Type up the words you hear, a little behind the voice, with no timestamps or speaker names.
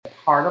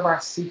part of our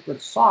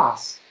secret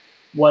sauce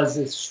was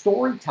this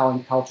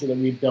storytelling culture that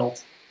we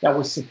built that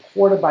was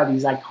supported by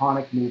these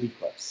iconic movie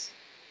clips.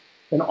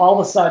 Then all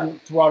of a sudden,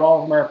 throughout all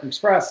of American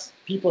Express,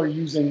 people are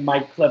using my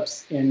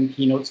clips in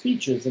keynote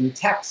speeches and in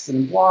texts and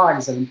in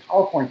blogs and in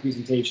PowerPoint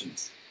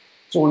presentations.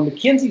 So when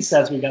McKinsey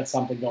says we got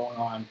something going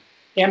on,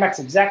 Amex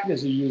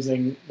executives are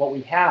using what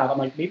we have. I'm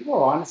like, maybe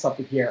we're onto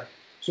something here.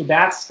 So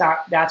that's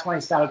when I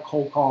started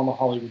cold calling the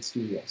Hollywood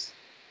studios.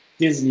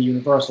 Disney,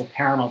 Universal,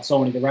 Paramount,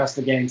 Sony, the rest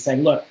of the gang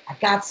saying, look, I've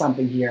got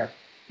something here.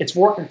 It's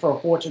working for a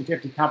Fortune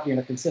 50 company on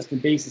a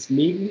consistent basis.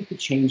 Maybe we could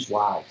change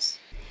lives.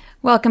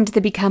 Welcome to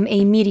the Become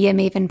a Media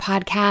Maven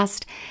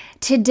podcast.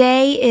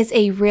 Today is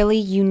a really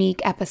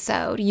unique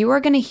episode. You are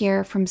going to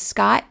hear from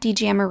Scott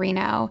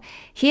DiGiammarino.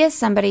 He is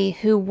somebody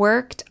who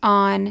worked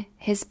on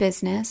his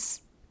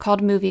business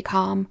called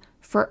MovieCom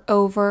for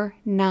over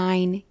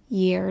 9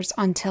 years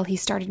until he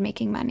started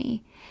making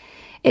money.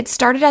 It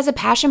started as a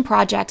passion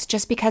project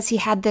just because he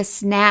had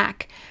this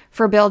knack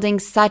for building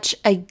such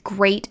a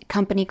great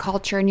company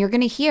culture. And you're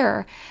going to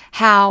hear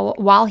how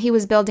while he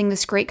was building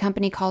this great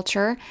company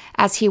culture,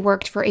 as he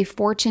worked for a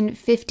Fortune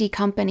 50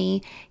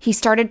 company, he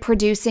started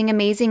producing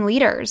amazing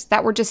leaders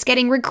that were just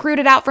getting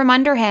recruited out from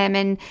under him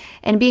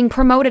and being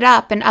promoted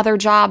up in other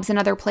jobs and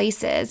other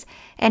places.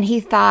 And he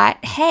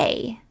thought,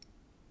 hey,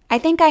 I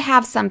think I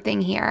have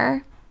something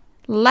here.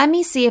 Let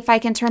me see if I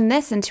can turn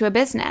this into a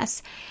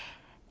business.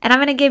 And I'm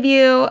going to give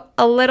you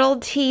a little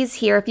tease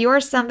here. If you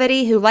are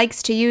somebody who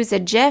likes to use a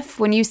GIF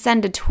when you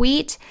send a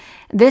tweet,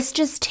 this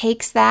just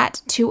takes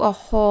that to a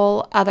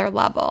whole other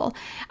level.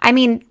 I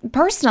mean,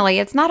 personally,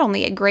 it's not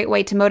only a great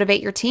way to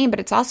motivate your team, but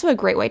it's also a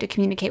great way to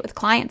communicate with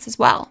clients as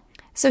well.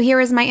 So here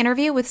is my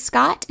interview with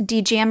Scott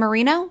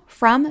DiGiammarino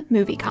from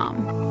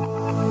MovieCom.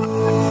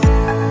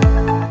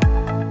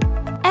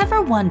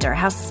 Ever wonder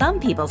how some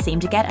people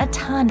seem to get a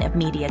ton of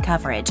media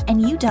coverage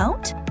and you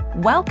don't?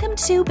 Welcome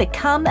to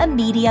Become a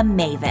Media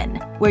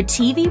Maven, where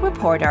TV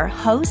reporter,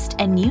 host,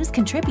 and news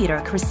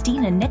contributor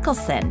Christina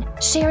Nicholson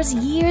shares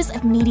years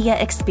of media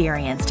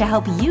experience to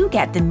help you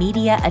get the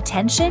media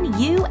attention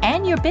you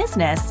and your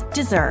business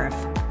deserve.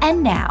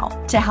 And now,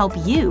 to help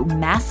you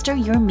master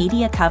your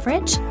media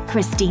coverage,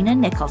 Christina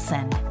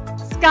Nicholson.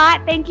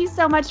 Scott, thank you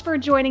so much for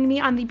joining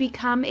me on the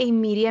Become a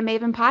Media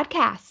Maven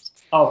podcast.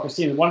 Oh,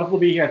 Christina, wonderful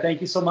to be here.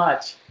 Thank you so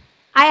much.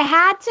 I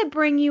had to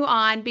bring you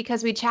on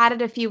because we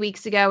chatted a few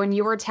weeks ago and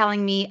you were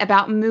telling me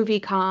about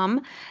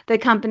MovieCom, the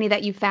company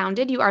that you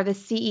founded. You are the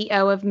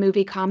CEO of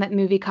MovieCom at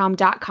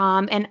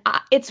moviecom.com. And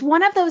it's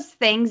one of those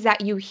things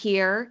that you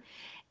hear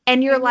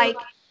and you're like,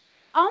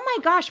 oh my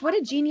gosh, what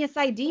a genius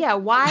idea.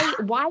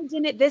 Why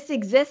didn't this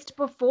exist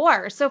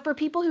before? So for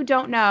people who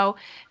don't know,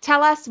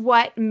 tell us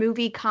what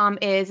MovieCom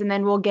is, and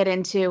then we'll get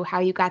into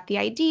how you got the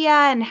idea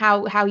and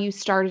how you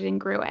started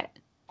and grew it.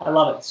 I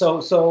love it.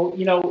 So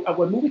you know,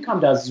 what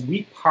MovieCom does is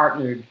we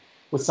partnered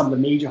with some of the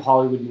major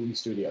Hollywood movie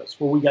studios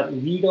where we got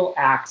legal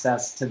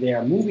access to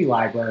their movie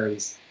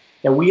libraries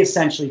that we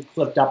essentially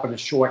clipped up into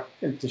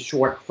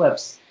short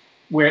clips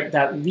where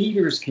that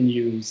leaders can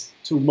use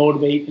to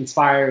motivate,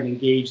 inspire, and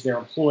engage their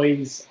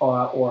employees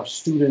or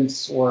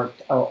students or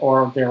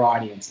their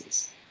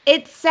audiences.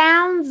 It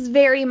sounds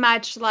very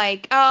much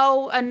like,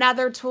 oh,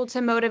 another tool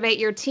to motivate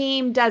your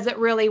team. Does it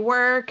really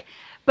work?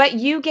 But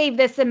you gave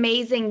this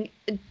amazing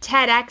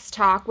TEDx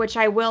talk, which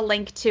I will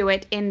link to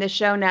it in the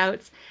show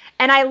notes.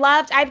 And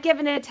I've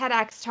given a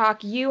TEDx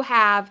talk.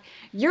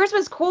 Yours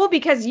was cool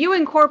because you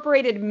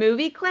incorporated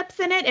movie clips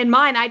in it. And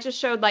mine, I just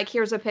showed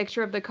here's a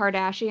picture of the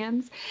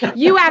Kardashians.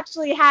 You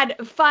actually had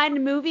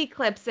fun movie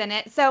clips in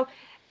it. So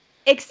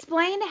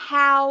explain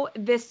how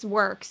this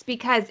works,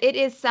 because it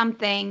is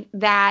something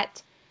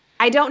that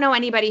I don't know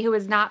anybody who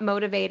is not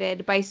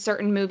motivated by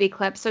certain movie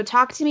clips. So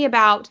talk to me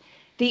about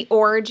the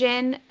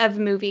origin of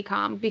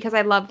MovieCom, because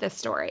I love this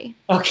story.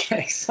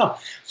 Okay, so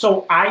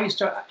I used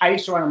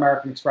to run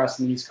American Express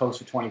in the East Coast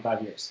for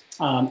 25 years,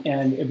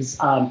 and it was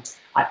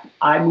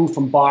I moved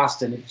from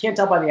Boston. You can't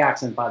tell by the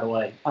accent, by the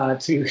way,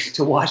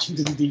 to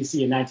Washington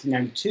D.C. in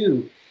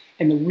 1992,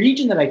 and the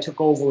region that I took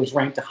over was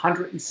ranked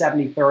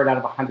 173rd out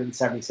of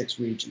 176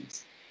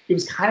 regions. It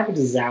was kind of a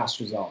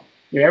disaster zone.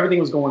 You know, everything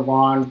was going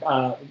wrong.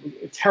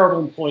 Terrible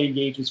employee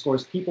engagement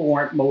scores. People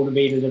weren't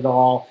motivated at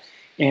all.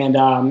 And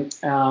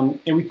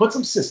we put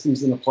some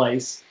systems into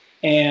place.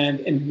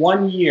 And in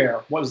 1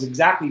 year, what was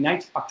exactly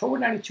October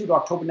 92 to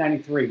October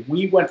 93,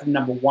 we went from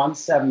number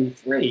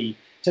 173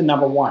 to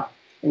number one.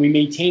 And we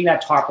maintained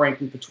that top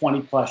ranking for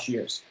 20 plus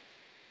years.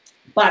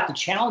 But the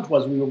challenge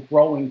was we were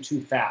growing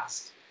too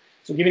fast.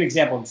 So I'll give you an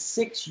example. In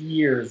 6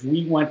 years,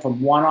 we went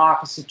from one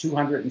office to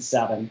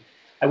 207.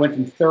 I went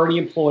from 30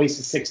 employees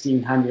to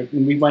 1,600.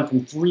 And we went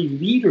from 3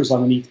 leaders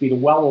underneath me to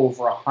well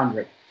over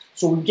 100.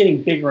 So we're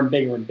getting bigger and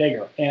bigger and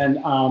bigger, and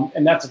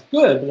that's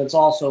good, but it's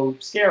also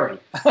scary.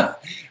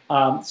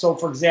 So,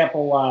 for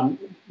example,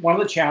 one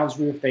of the challenges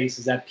we were faced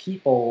is that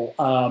people,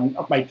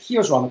 my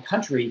peers around the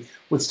country,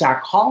 would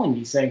start calling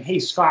me saying, "Hey,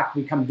 Scott,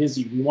 we become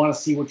busy. We want to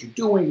see what you're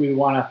doing. We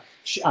want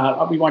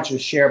you to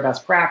share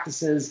best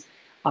practices."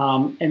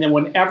 And then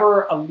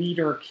whenever a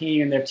leader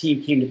came and their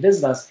team came to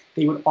visit us,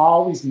 they would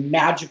always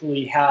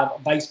magically have a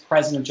vice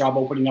president job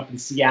opening up in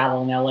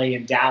Seattle and LA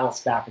and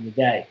Dallas back in the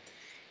day.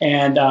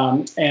 And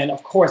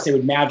of course, they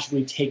would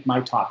magically take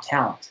my top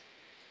talent.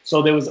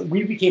 So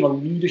we became a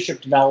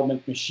leadership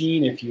development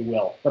machine, if you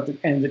will.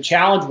 But the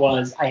challenge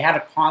was I had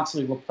to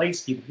constantly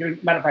replace people.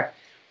 Matter of fact,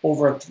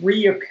 over a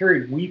 3-year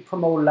period, we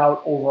promoted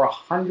out over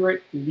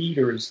 100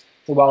 leaders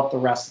throughout the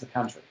rest of the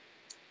country.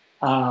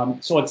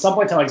 So at some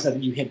point in time, like I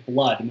said, you hit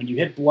blood. And when you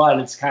hit blood,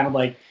 it's kind of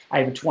like I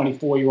have a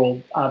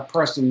 24-year-old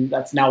person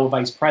that's now a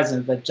vice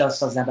president that just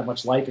doesn't have that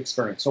much life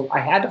experience. So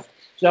that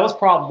was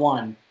problem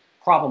one.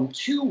 Problem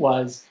two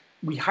was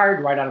we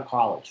hired right out of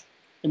college.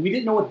 And we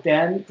didn't know it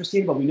then,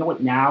 Christina, but we know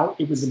it now.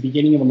 It was the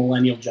beginning of the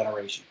millennial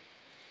generation.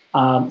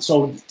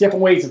 So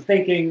different ways of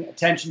thinking,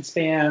 attention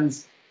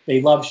spans.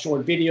 They love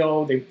short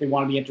video. They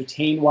want to be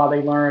entertained while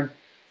they learn.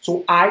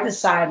 So I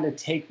decided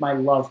to take my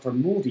love for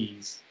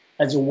movies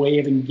as a way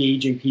of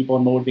engaging people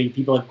and motivating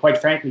people, and quite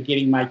frankly,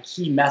 getting my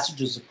key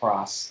messages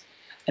across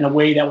in a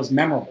way that was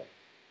memorable.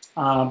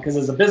 Because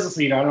as a business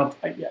leader,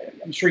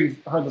 I'm sure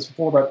you've heard this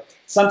before, but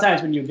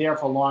sometimes when you're there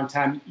for a long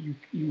time, you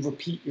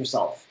repeat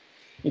yourself.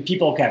 And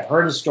people, okay, I've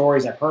heard his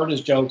stories, I've heard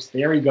his jokes,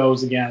 there he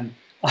goes again.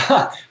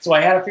 So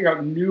I had to figure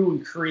out new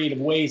and creative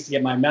ways to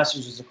get my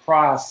messages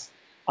across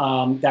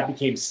that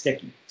became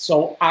sticky.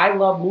 So I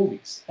love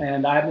movies.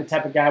 And I'm the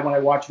type of guy, when I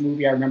watch a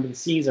movie, I remember the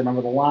scenes, I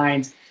remember the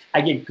lines, I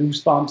get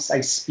goosebumps,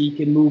 I speak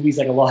in movies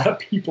like a lot of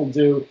people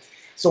do.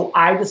 So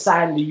I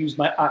decided to use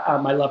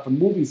my love for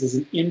movies as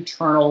an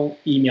internal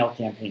email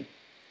campaign.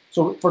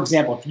 So, for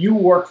example, if you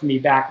worked for me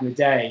back in the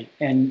day,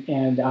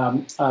 and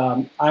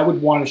I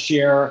would want to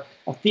share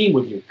a theme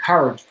with you: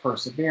 courage,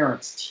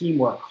 perseverance,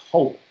 teamwork,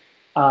 hope,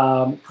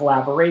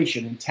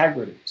 collaboration,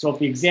 integrity. So if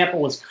the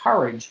example was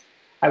courage,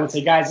 I would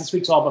say, guys, this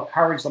week's all about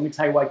courage. Let me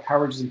tell you why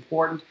courage is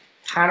important.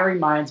 Kind of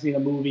reminds me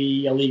of the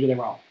movie A League of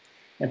Their Own.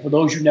 And for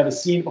those who've never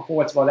seen it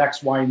before, it's about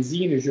X, Y, and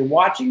Z. And as you're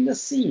watching the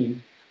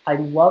scene,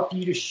 I'd love for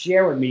you to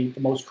share with me the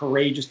most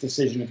courageous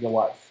decision of your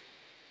life.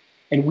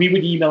 And we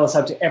would email this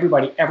out to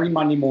everybody every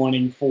Monday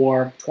morning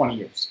for 20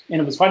 years.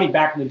 And it was funny,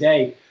 back in the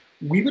day,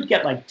 we would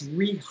get like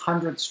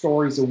 300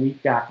 stories a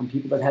week back from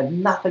people that had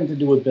nothing to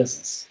do with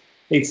business.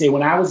 They'd say,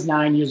 when I was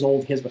 9 years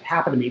old, here's what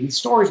happened to me. These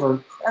stories were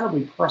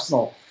incredibly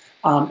personal.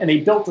 And they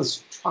built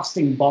this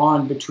trusting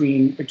bond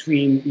between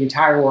the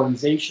entire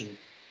organization.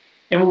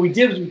 And what we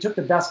did was we took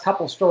the best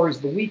couple stories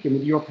of the week, and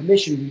with your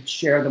permission, we'd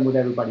share them with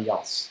everybody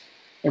else.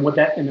 And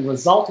the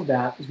result of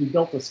that is we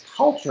built this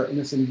culture and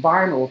this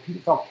environment where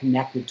people felt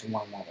connected to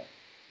one another.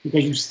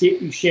 Because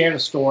you shared a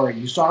story,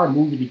 you saw a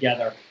movie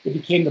together, it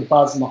became the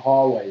buzz in the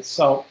hallways.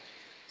 So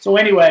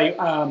anyway,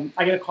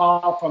 I get a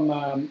call from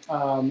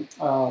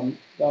the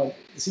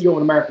CEO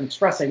of American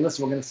Express saying,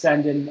 listen, we're going to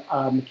send in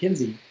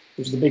McKinsey,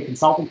 which is a big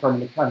consulting firm,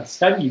 to kind of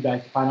study you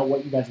guys to find out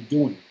what you guys are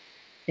doing.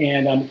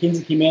 And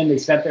McKinsey came in, they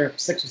spent their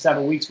 6 or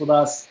 7 weeks with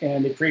us,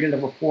 and they created a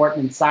report.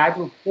 And inside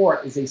the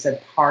report, as they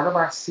said, part of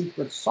our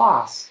secret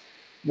sauce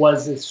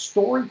was this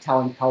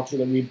storytelling culture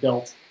that we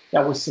built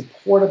that was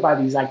supported by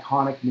these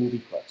iconic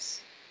movie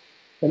clips.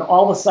 Then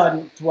all of a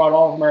sudden, throughout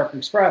all of American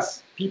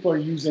Express, people are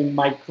using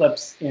my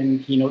clips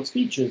in keynote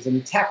speeches and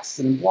in texts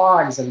and in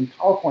blogs and in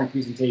PowerPoint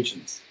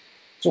presentations.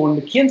 So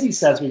when McKinsey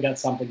says we got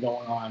something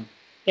going on,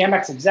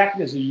 Amex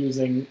executives are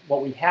using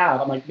what we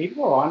have. I'm like, maybe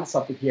we're on to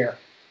something here.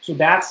 So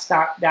that's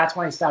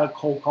when I started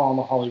cold calling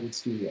the Hollywood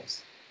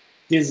studios.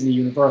 Disney,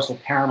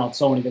 Universal, Paramount,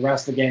 Sony, the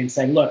rest of the gang,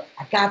 saying, look,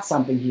 I've got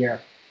something here.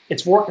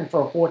 It's working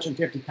for a Fortune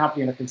 50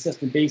 company on a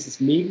consistent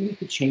basis. Maybe we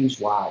could change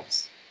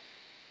lives.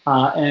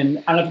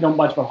 And I don't know if you know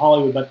much about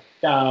Hollywood, but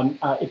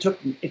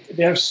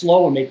they're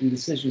slow in making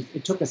decisions.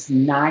 It took us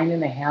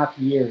 9.5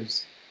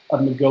 years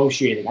of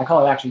negotiating. I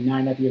call it actually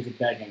 9.5 years of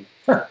begging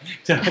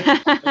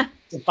to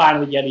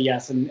finally get a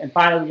yes. And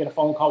finally, we get a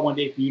phone call one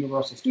day from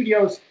Universal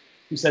Studios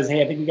who says,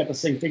 hey, I think we got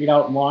this thing figured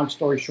out. And long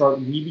story short,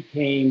 we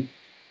became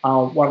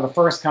one of the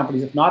first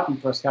companies, if not the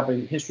first company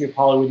in the history of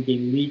Hollywood, to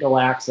gain legal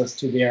access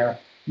to their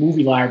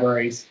movie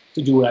libraries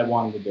to do what I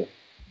wanted to do.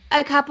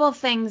 A couple of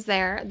things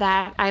there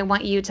that I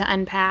want you to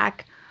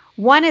unpack.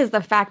 One is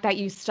the fact that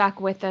you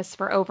stuck with this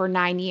for over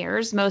 9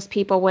 years. Most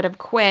people would have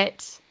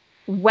quit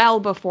well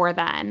before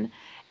then.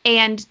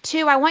 And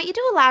two, I want you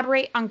to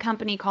elaborate on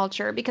company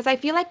culture, because I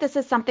feel like this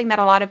is something that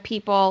a lot of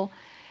people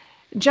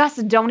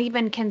just don't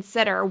even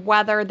consider,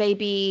 whether they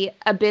be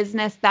a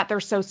business that they're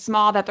so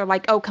small that they're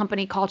like, oh,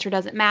 company culture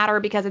doesn't matter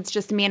because it's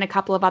just me and a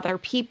couple of other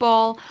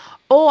people,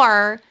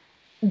 or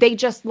they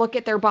just look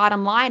at their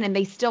bottom line and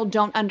they still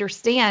don't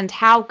understand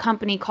how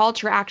company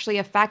culture actually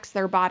affects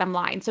their bottom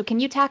line. So can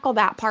you tackle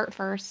that part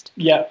first?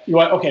 Yeah.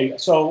 Okay.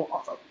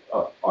 So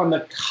on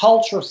the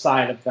culture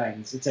side of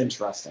things, it's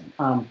interesting.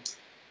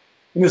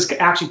 And this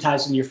actually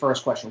ties into your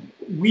first question.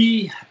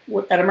 We,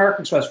 at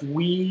American Express,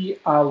 we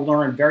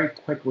learned very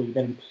quickly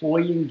that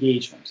employee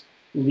engagement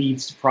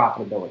leads to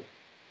profitability.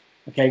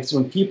 Okay, so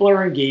when people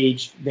are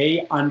engaged,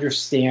 they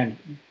understand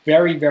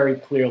very, very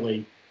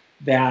clearly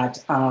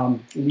that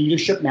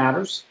leadership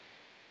matters,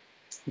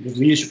 because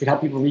leadership can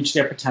help people reach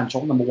their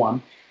potential, number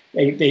one.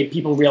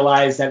 People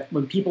realize that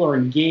when people are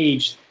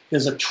engaged,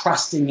 there's a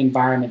trusting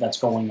environment that's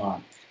going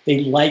on.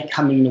 They like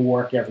coming to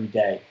work every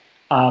day.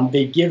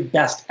 They give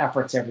best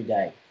efforts every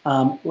day.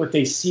 If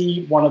they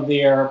see one of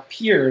their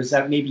peers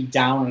that may be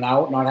down and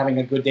out, not having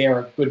a good day or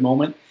a good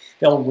moment,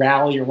 they'll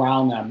rally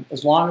around them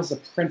as long as the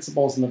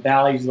principles and the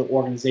values of the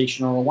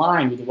organization are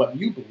aligned with what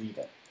you believe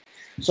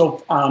in.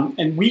 So,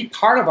 and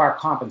part of our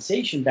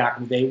compensation back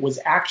in the day was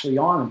actually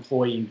on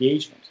employee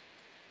engagement.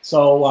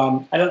 So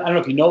I don't know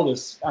if you know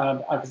this,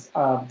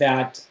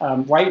 that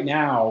right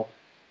now,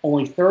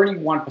 only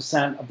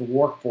 31% of the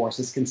workforce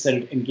is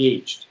considered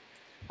engaged.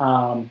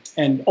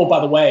 And oh, by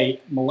the way,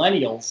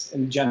 millennials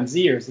and Gen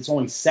Zers, it's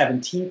only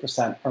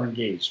 17% are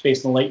engaged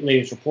based on the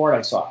latest report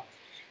I saw,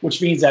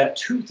 which means that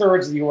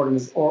 2/3 of the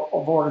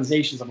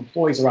organizations of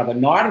employees are either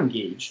not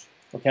engaged,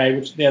 okay,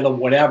 which they're the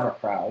whatever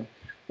crowd,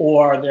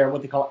 or they're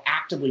what they call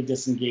actively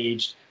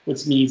disengaged,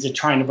 which means they're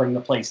trying to bring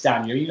the place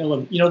down. You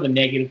know the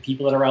negative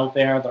people that are out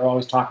there. They're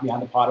always talking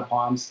behind the pot of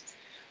palms.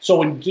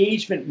 So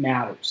engagement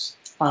matters.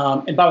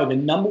 And by the way,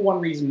 the number one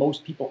reason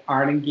most people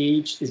aren't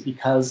engaged is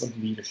because of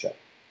leadership.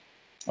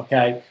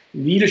 Okay,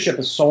 leadership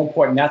is so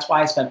important. That's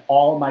why I spent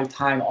all of my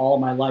time, all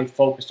of my life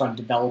focused on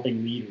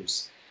developing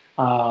leaders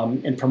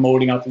and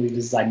promoting out the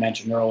leaders, as I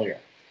mentioned earlier.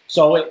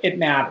 So it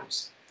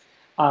matters.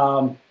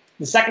 The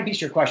second piece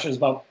of your question is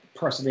about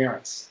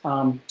perseverance.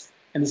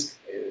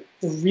 The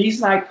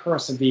reason I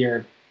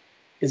persevered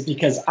is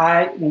because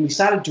when we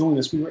started doing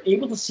this, we were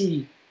able to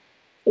see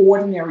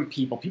ordinary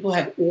people who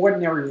had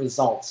ordinary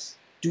results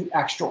do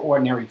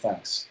extraordinary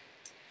things.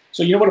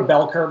 So you know what a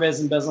bell curve is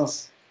in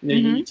business?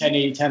 The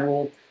 10-80-10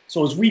 rule.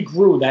 So as we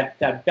grew,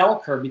 that bell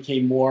curve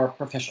became more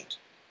proficient.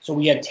 So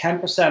we had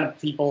 10% of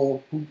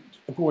people who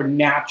were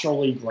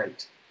naturally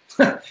great.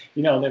 They're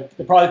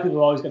probably people who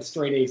always got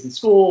straight A's in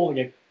school,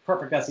 they get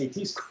perfect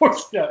SAT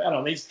scores. I don't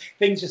know, these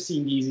things just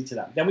seemed easy to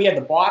them. Then we had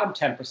the bottom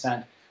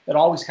 10% that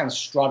always kind of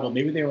struggled.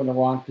 Maybe they were in the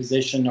wrong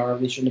position or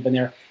they shouldn't have been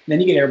there. And then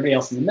you get everybody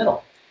else in the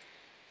middle.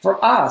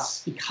 For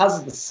us, because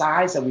of the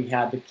size that we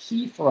had, the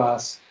key for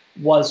us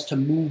was to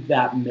move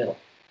that middle.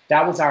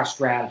 That was our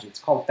strategy.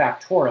 It's called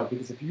factorial,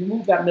 because if you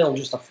move that middle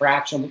just a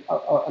fraction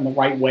in the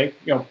right way,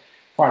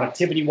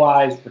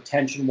 productivity-wise,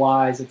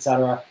 retention-wise, et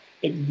cetera,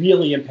 it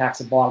really impacts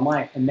the bottom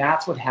line. And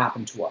that's what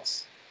happened to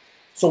us.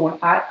 So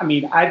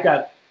I've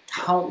got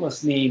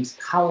countless names,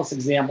 countless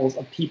examples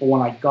of people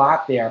when I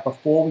got there,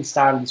 before we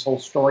started this whole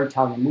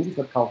storytelling and movie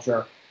clip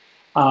culture,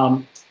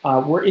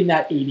 we're in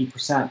that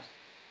 80%.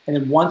 And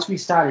then once we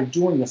started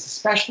doing this,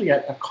 especially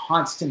a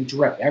constant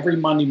drip, every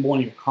Monday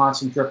morning, a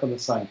constant drip of the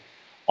sun,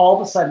 all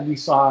of a sudden we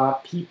saw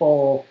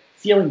people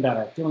feeling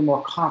better, feeling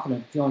more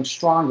confident, feeling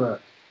stronger,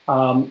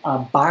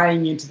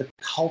 buying into the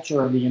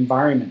culture of the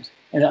environment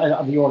and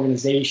of the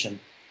organization.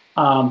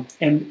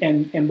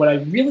 And what I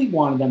really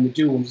wanted them to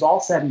do, when it was all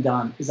said and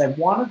done, is I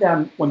wanted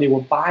them, when they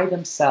were by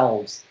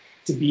themselves,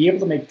 to be able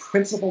to make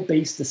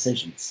principle-based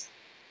decisions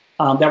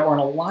that were in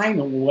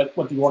alignment with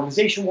what the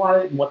organization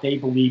wanted and what they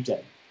believed in.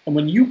 And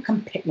when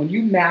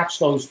you match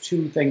those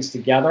two things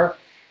together,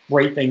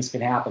 great things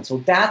can happen. So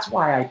that's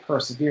why I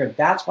persevered.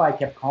 That's why I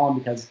kept calling,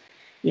 because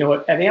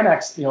at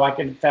Amex, I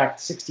could affect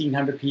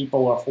 1,600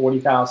 people or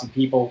 40,000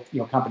 people,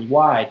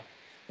 company-wide.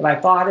 But I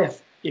thought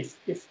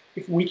if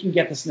we can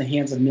get this in the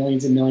hands of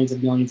millions and millions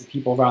and millions of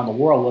people around the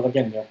world, whether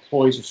again they're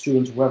employees or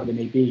students or whoever they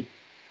may be,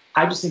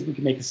 I just think we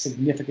can make a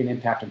significant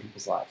impact on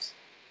people's lives.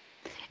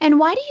 And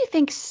why do you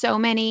think so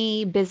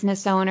many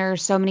business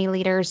owners, so many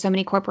leaders, so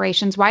many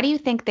corporations, why do you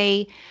think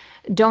they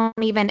don't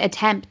even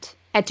attempt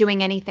at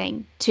doing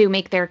anything to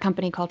make their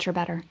company culture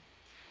better?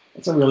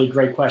 It's a really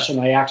great question.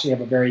 I actually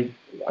have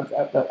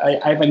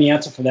I have an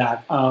answer for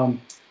that.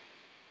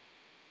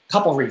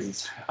 Couple of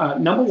reasons.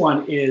 Number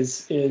one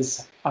is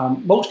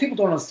most people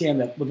don't understand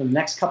that within the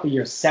next couple of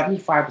years,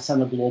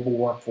 75% of the global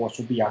workforce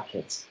will be our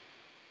kids.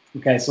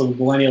 Okay, so the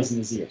millennials and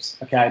the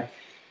Zers. Okay,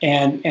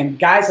 and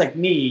guys like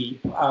me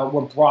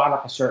were brought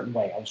up a certain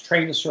way. I was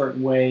trained a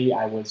certain way.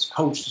 I was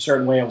coached a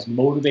certain way. I was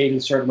motivated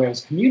a certain way. I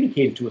was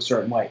communicated to a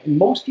certain way. And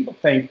most people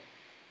think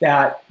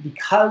that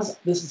because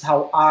this is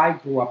how I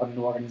grew up in an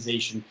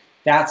organization,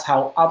 that's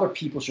how other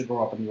people should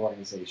grow up in the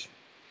organization.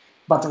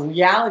 But the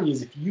reality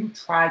is, if you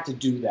try to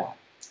do that,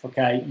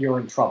 okay, you're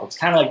in trouble. It's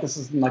kind of like this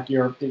is like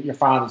your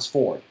father's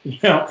Ford.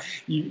 You've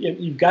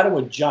got to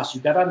adjust.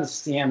 You've got to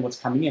understand what's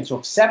coming in. So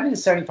if 70 to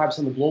 75%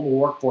 of the global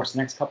workforce the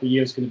next couple of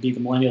years is going to be the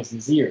millennials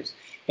and Zers,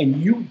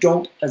 and you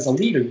don't, as a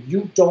leader,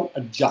 you don't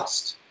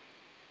adjust,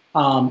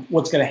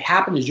 what's going to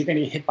happen is you're going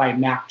to get hit by a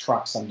Mack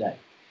truck someday.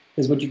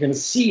 Because what you're going to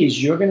see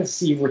is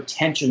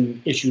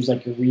retention issues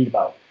like you read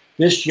about.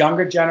 This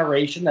younger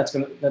generation that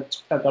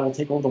will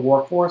take over the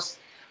workforce,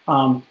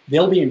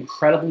 they'll be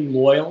incredibly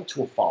loyal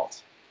to a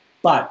fault.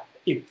 But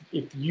if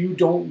you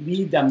don't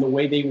lead them the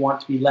way they want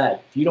to be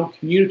led, if you don't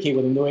communicate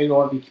with them the way they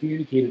want to be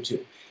communicated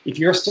to, if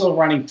you're still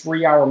running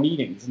 3-hour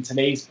meetings in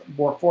today's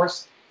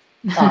workforce,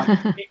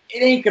 it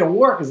ain't going to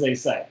work, as they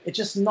say. It's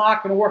just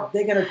not going to work.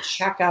 They're going to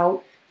check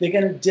out, they're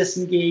going to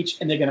disengage,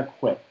 and they're going to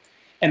quit.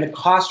 And the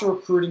cost of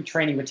recruiting,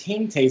 training,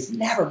 retaining today has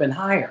never been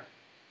higher.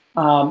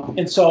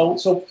 So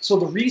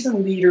the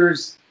reason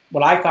leaders,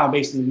 what I found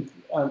based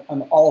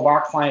on all of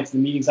our clients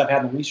and the meetings I've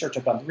had and the research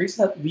I've done, the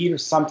reason that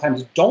leaders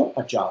sometimes don't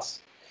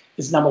adjust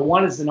is, number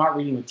one, is they're not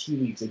reading the tea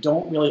leaves. They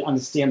don't really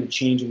understand the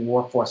change in the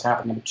workforce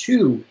happening. Number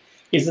two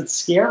is it's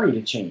scary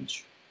to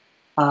change.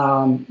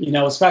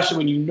 Especially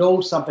when you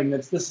know something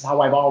this is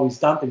how I've always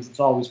done things. It's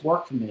always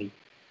worked for me.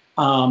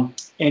 And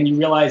you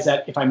realize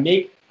that if I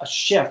make a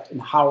shift in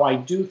how I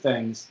do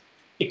things,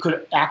 it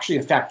could actually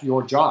affect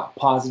your job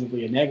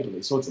positively or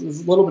negatively. So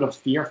there's a little bit of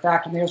fear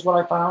factor in there is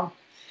what I found.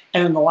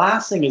 And then the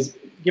last thing is,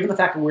 given the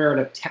fact that we're in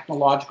a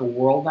technological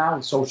world now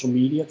with social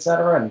media, et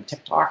cetera, and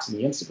TikToks and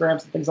the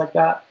Instagrams and things like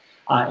that,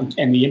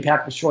 and the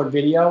impact of short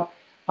video,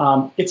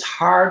 it's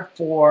hard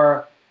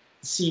for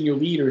senior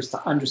leaders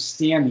to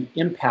understand the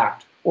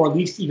impact, or at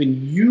least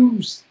even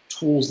use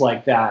tools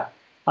like that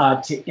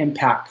to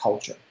impact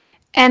culture.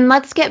 And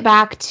let's get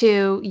back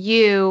to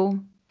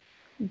you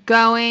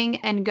going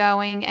and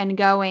going and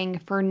going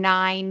for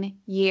 9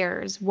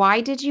 years.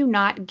 Why did you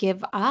not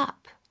give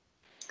up?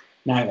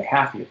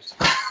 9.5 years.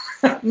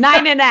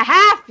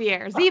 9.5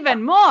 years,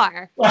 even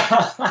more. Well,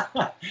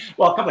 a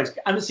couple things.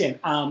 Understand,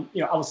 I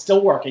was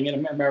still working at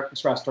American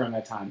Express during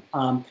that time.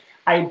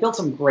 I had built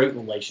some great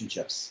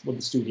relationships with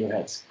the studio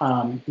heads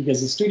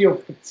because the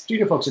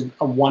studio folks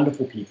are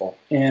wonderful people,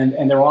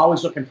 and they're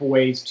always looking for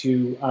ways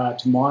to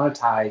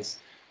monetize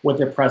what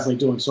they're presently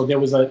doing. So there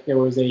was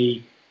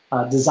a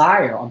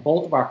desire on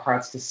both of our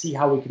parts to see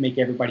how we could make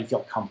everybody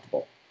feel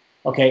comfortable.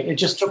 Okay, it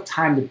just took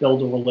time to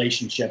build a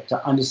relationship,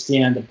 to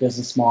understand the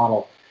business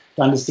model,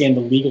 to understand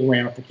the legal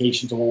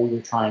ramifications of what we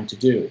were trying to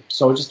do.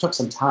 So it just took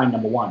some time.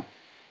 Number one.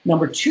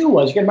 Number two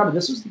was, you got to remember,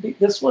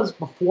 this was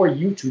before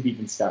YouTube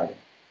even started.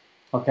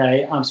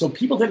 Okay, so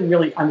people didn't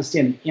really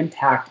understand the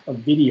impact of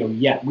video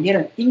yet. We had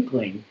an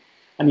inkling.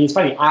 I mean, it's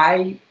funny.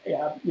 I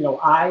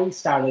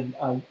started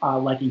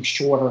liking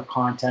shorter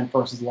content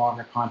versus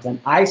longer content.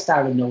 I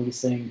started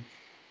noticing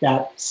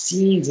that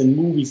scenes in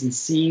movies and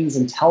scenes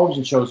in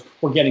television shows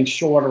were getting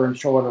shorter and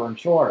shorter and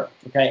shorter.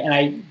 Okay, and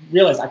I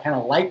realized I kind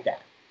of like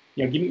that.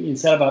 Give me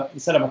instead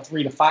of a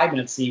 3 to 5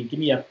 minute scene, give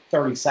me a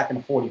 30-second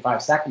to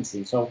 45-second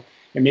scene. So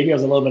maybe I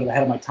was a little bit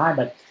ahead of my time,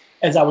 but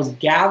as I was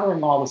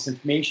gathering all this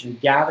information,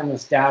 gathering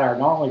this data,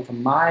 not only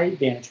from my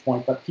vantage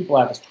point, but people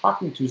I was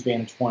talking to's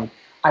vantage point,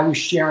 I was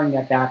sharing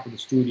that back with the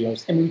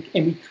studios, and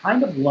we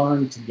kind of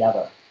learned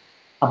together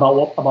about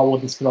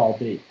what this could all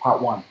be.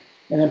 Part one,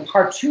 and then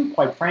part two,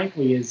 quite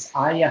frankly, is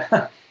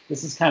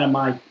this is kind of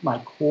my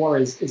core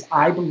is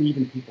I believe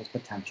in people's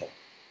potential.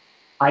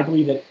 I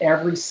believe that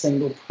every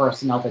single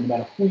person out there, no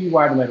matter who you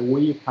are, no matter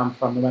where you come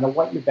from, no matter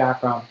what your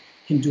background,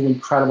 can do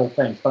incredible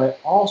things. But I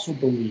also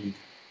believe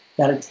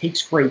that it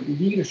takes great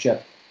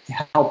leadership to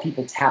help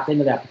people tap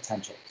into that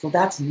potential. So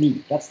that's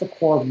me. That's the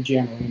core of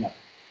DiGiammarino.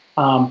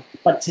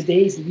 But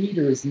today's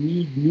leaders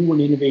need new and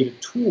innovative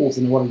tools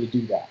in order to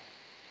do that.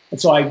 And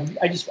so I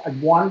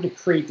wanted to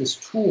create this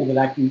tool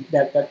that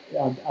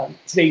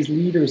today's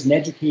leaders and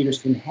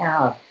educators can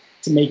have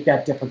to make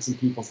that difference in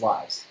people's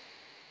lives.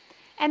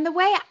 And the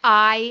way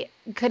I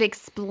could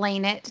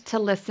explain it to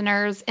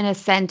listeners in a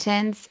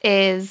sentence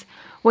is,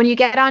 when you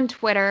get on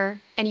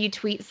Twitter and you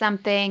tweet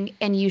something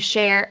and you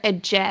share a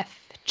GIF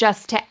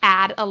just to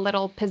add a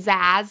little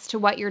pizzazz to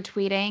what you're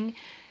tweeting,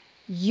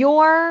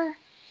 you're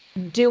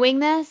doing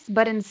this,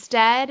 but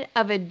instead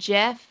of a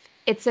GIF,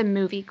 it's a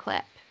movie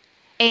clip.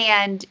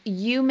 And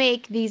you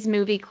make these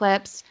movie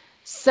clips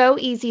so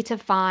easy to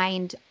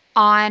find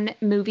on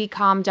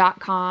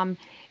moviecom.com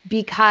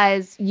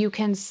because you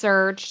can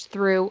search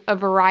through a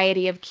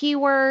variety of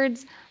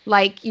keywords,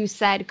 like you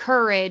said,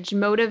 courage,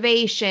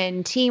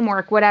 motivation,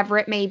 teamwork, whatever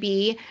it may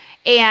be.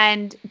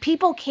 And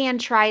people can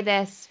try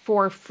this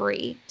for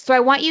free. So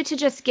I want you to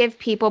just give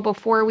people,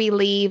 before we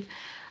leave,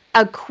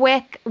 a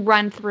quick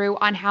run through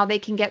on how they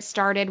can get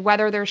started,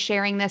 whether they're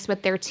sharing this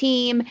with their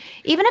team,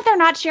 even if they're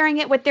not sharing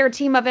it with their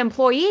team of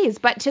employees,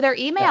 but to their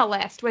email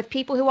list with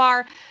people who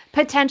are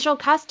potential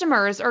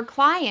customers or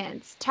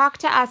clients. Talk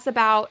to us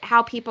about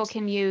how people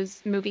can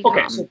use Moviecom.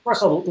 Okay, so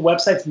first of all, the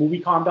website's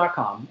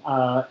moviecom.com,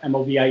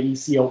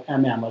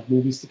 MOVIECOMM, like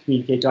movies to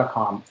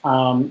communicate.com.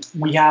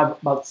 We have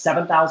about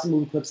 7,000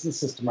 movie clips in the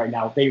system right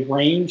now. They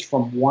range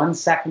from 1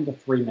 second to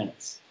 3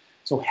 minutes.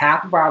 So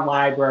half of our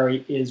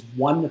library is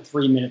 1 to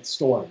 3 minute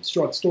stories,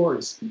 short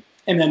stories.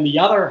 And then the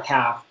other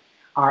half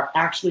are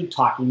actually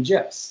talking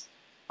GIFs.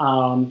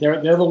 They're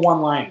the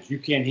one-liners. You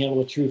can't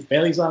handle the truth.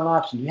 Failure's not an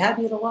option. You had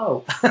me at a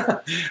low.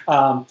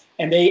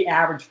 And they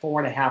average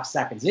 4.5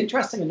 seconds.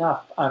 Interesting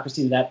enough,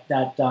 Christine, that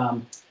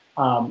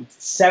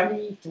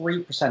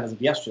 73%, as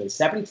of yesterday,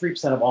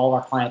 73% of all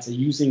our clients are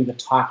using the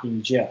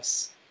talking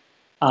GIFs.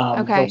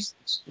 Those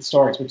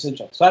stories, which is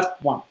interesting. So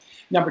that's one.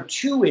 Number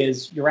two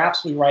is, you're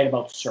absolutely right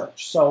about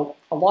search. So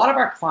a lot of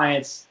our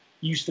clients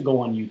used to go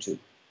on YouTube.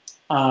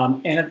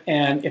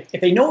 And if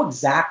they know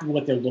exactly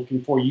what they're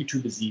looking for,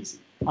 YouTube is easy.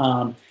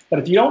 But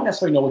if you don't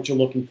necessarily know what you're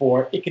looking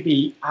for, it could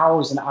be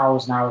hours and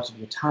hours and hours of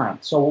your time.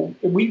 So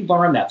we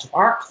learned that. So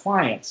our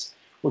clients,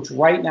 which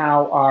right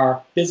now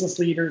are business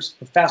leaders,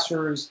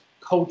 professors,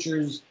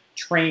 coaches,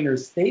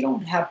 trainers, they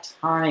don't have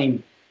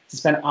time to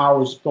spend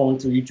hours going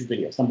through YouTube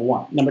videos, number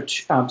one. Number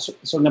two,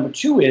 so number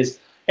two is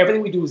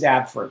everything we do is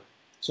ad-free.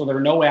 So there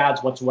are no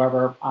ads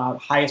whatsoever,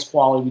 highest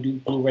quality, we do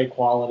Blu-ray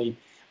quality,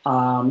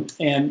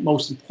 and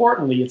most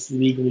importantly, it's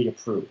legally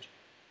approved.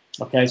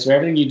 Okay, so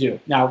everything you do.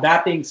 Now,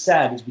 that being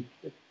said, is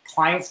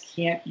clients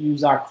can't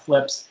use our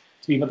clips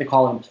to be what they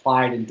call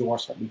implied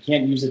endorsement. We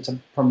can't use it to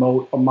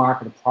promote or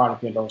market a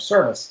product or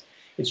service.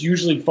 It's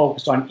usually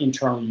focused on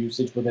internal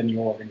usage within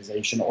your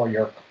organization or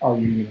your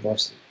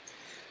university.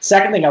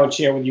 Second thing I would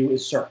share with you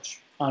is search.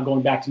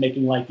 Going back to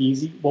making life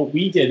easy, what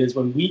we did is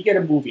when we get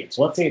a movie,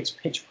 so let's say it's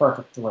Pitch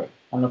Perfect 3. I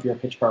don't know if you're a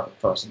Pitch Perfect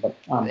person, but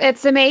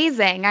it's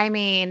amazing. I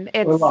mean,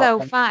 it's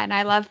so fun.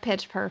 I love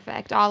Pitch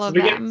Perfect, all of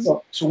them.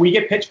 So we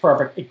get Pitch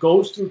Perfect. It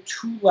goes through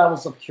 2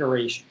 levels of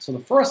curation. So the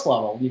first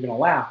level, you're going to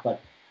laugh,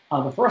 but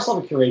the first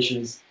level of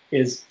curation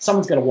is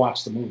someone's going to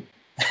watch the movie.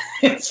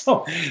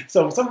 so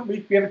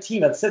we have a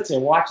team that sits there,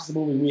 watches the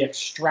movie, and we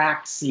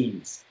extract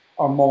scenes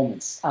or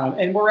moments.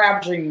 And we're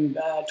averaging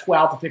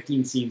 12 to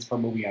 15 scenes per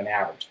movie on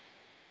average.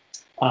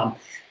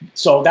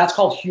 So that's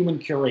called human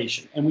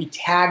curation. And we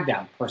tag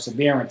them: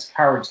 perseverance,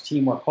 courage,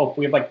 teamwork, hope.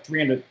 We have like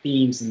 300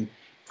 themes and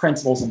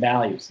principles and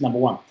values, number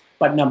one.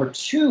 But number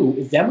two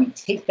is then we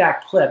take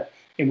that clip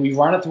and we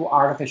run it through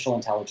artificial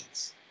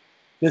intelligence.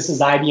 This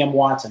is IBM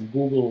Watson,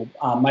 Google,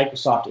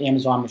 Microsoft,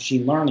 Amazon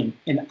machine learning.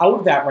 And out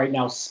of that right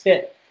now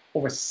spit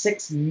over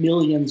 6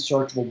 million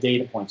searchable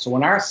data points. So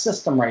in our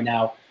system right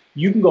now,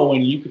 you can go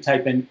in and you can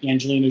type in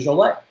Angelina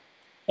Jolie,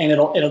 and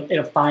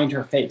it'll find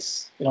her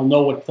face. It'll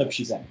know what clip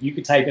she's in. You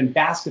could type in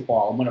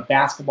basketball, and when a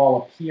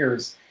basketball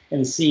appears in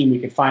the scene, we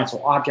can find,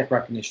 so object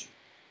recognition.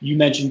 You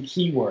mentioned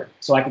keyword,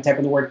 so I can type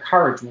in the word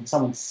courage when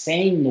someone's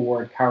saying the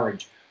word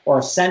courage, or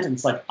a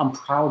sentence like, I'm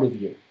proud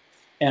of you.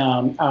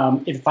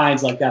 It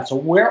finds like that. So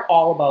we're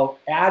all about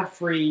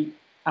ad-free,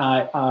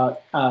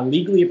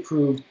 legally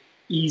approved,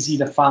 easy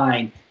to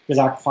find, because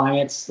our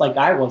clients, like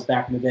I was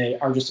back in the day,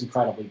 are just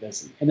incredibly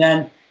busy. And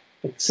then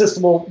the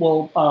system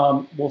will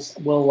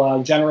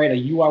generate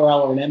a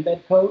URL or an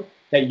embed code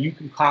that you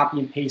can copy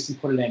and paste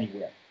and put it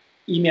anywhere.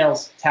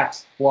 Emails,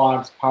 text,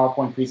 blogs,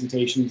 PowerPoint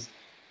presentations.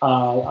 We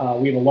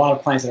have a lot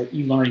of clients that are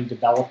e-learning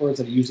developers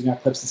that are using our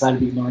clips inside of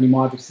these learning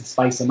modules to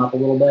spice them up a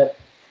little bit.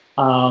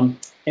 And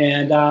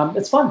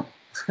it's fun.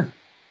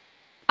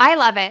 I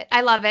love it.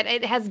 I love it.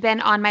 It has been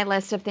on my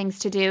list of things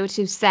to do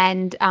to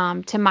send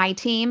to my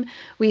team.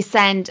 We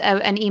send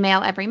an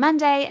email every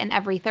Monday and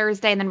every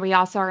Thursday, and then we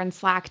also are in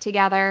Slack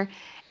together.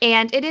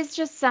 And it is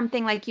just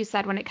something, like you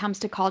said, when it comes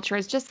to culture,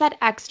 it's just that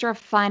extra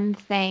fun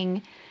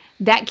thing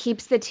that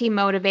keeps the team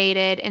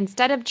motivated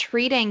instead of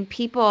treating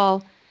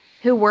people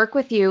who work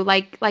with you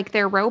like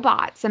they're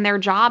robots and their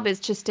job is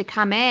just to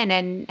come in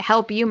and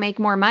help you make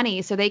more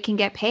money so they can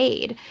get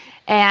paid.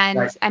 And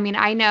right. I mean,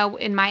 I know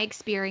in my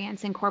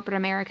experience in corporate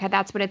America,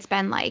 that's what it's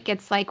been like.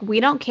 It's like, we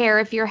don't care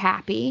if you're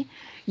happy.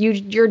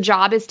 Your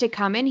job is to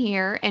come in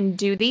here and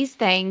do these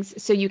things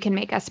so you can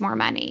make us more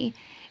money.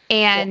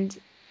 And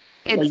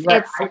it's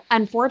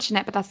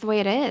unfortunate, but that's the way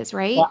it is,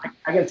 right? Well,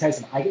 I got to tell you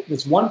something.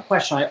 There's one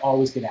question I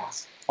always get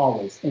asked,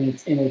 always, and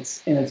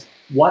it's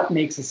what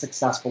makes a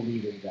successful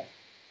leader today?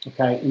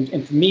 Okay,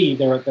 and for me,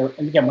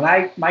 and again,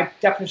 my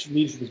definition of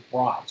leadership is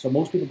broad. So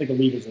most people think of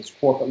leaders as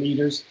corporate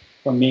leaders,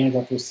 from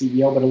manager to a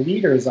CEO, but a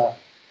leader is a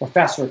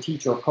professor, a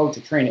teacher, a coach,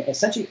 a trainer.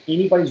 Essentially,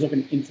 anybody who's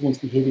looking to influence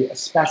behavior,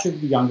 especially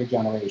the younger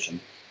generation,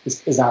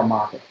 is our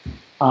market.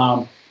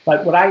 But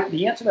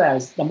the answer to that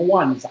is, number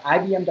one, is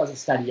IBM does a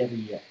study every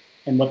year.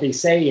 And what they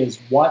say is,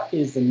 what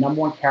is the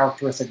number one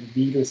characteristic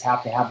leaders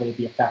have to have that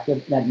be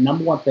effective? And that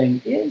number one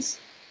thing is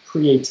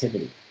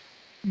creativity.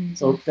 Mm-hmm.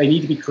 So they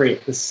need to be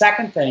creative. The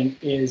second thing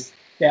is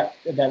that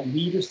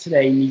leaders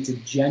today need to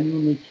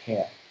genuinely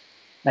care.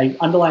 Now, you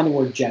underline the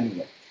word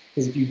genuinely.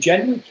 Because if you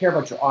genuinely care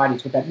about your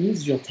audience, what that means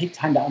is you'll take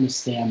time to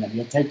understand them.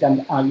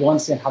 You'll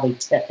understand how they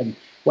tick and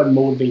what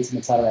motivates them,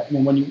 et cetera. And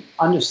then when you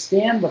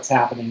understand what's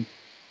happening,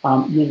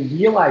 you'll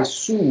realize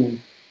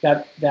soon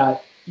that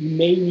you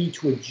may need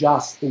to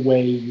adjust the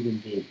way you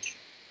engage.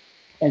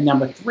 And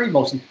number three,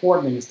 most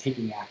important thing, is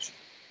taking action.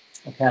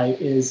 Okay,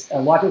 is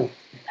a lot of people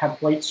have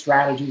great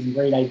strategies and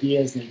great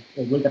ideas, and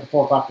they wake up at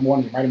 4 o'clock in the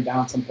morning and write them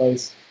down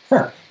someplace.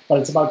 But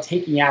it's about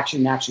taking action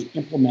and actually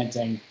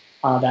implementing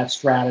that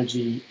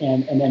strategy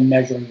and then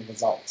measuring the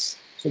results.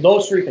 So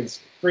those three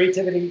things: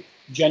 creativity,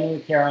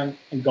 genuinely caring,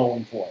 and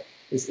going for it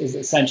is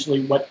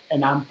essentially what,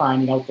 and I'm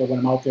finding out there when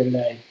I'm out there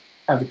today,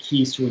 are the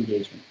keys to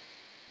engagement.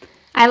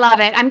 I love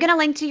it. I'm going to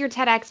link to your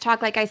TEDx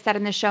talk, like I said,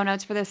 in the show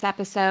notes for this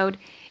episode.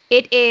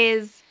 It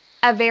is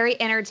a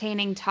very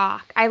entertaining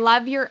talk. I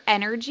love your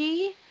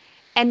energy,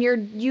 and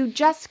you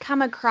just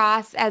come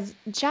across as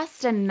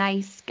just a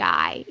nice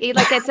guy.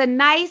 It's a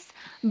nice,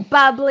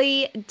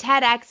 bubbly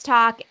TEDx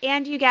talk,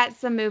 and you get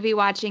some movie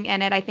watching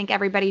in it. I think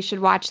everybody should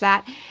watch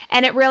that.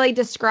 And it really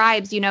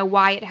describes,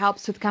 why it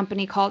helps with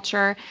company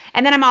culture.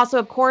 And then I'm also,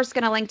 of course,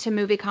 going to link to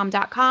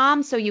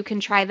moviecom.com so you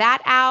can try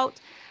that out.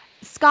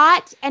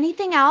 Scott,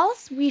 anything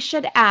else we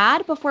should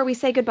add before we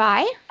say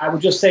goodbye? I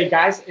would just say,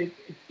 guys,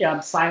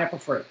 sign up for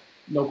free.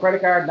 no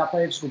credit card,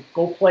 nothing. Just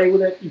go play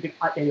with it. You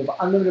have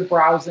unlimited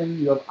browsing.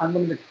 You have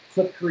unlimited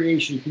clip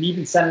creation. You can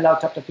even send it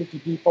out to up to 50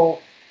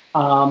 people,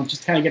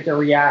 just kind of get their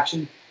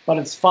reaction. But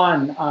it's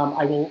fun.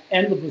 I will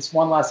end with this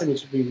one last thing,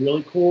 which would be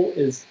really cool.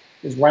 Is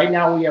right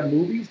now we have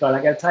movies, but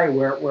I got to tell you,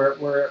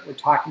 we're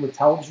talking with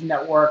television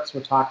networks.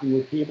 We're talking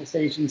with cable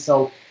stations.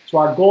 So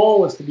our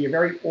goal is to be a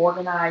very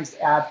organized,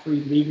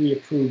 ad-free, legally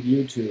approved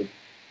YouTube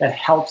that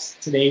helps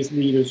today's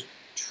leaders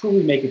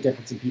truly make a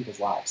difference in people's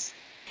lives.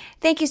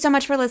 Thank you so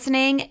much for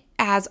listening.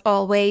 As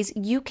always,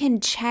 you can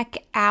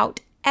check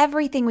out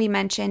everything we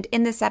mentioned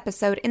in this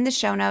episode in the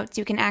show notes.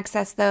 You can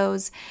access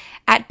those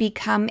at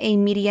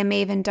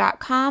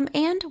becomeamediamaven.com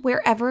and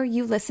wherever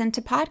you listen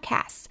to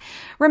podcasts.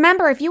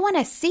 Remember, if you want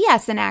to see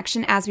us in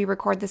action as we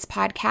record this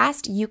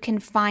podcast, you can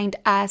find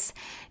us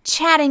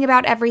chatting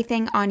about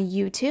everything on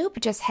YouTube.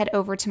 Just head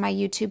over to my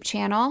YouTube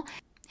channel.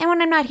 And when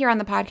I'm not here on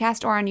the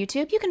podcast or on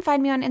YouTube, you can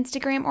find me on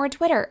Instagram or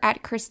Twitter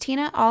at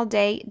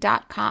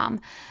ChristinaAllDay.com.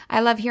 I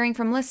love hearing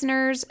from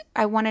listeners.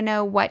 I want to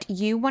know what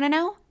you want to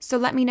know. So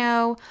let me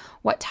know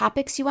what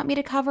topics you want me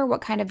to cover, what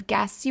kind of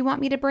guests you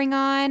want me to bring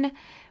on.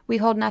 We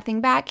hold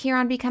nothing back here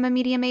on Become a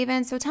Media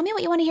Maven. So tell me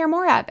what you want to hear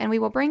more of, and we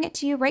will bring it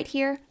to you right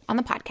here on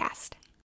the podcast.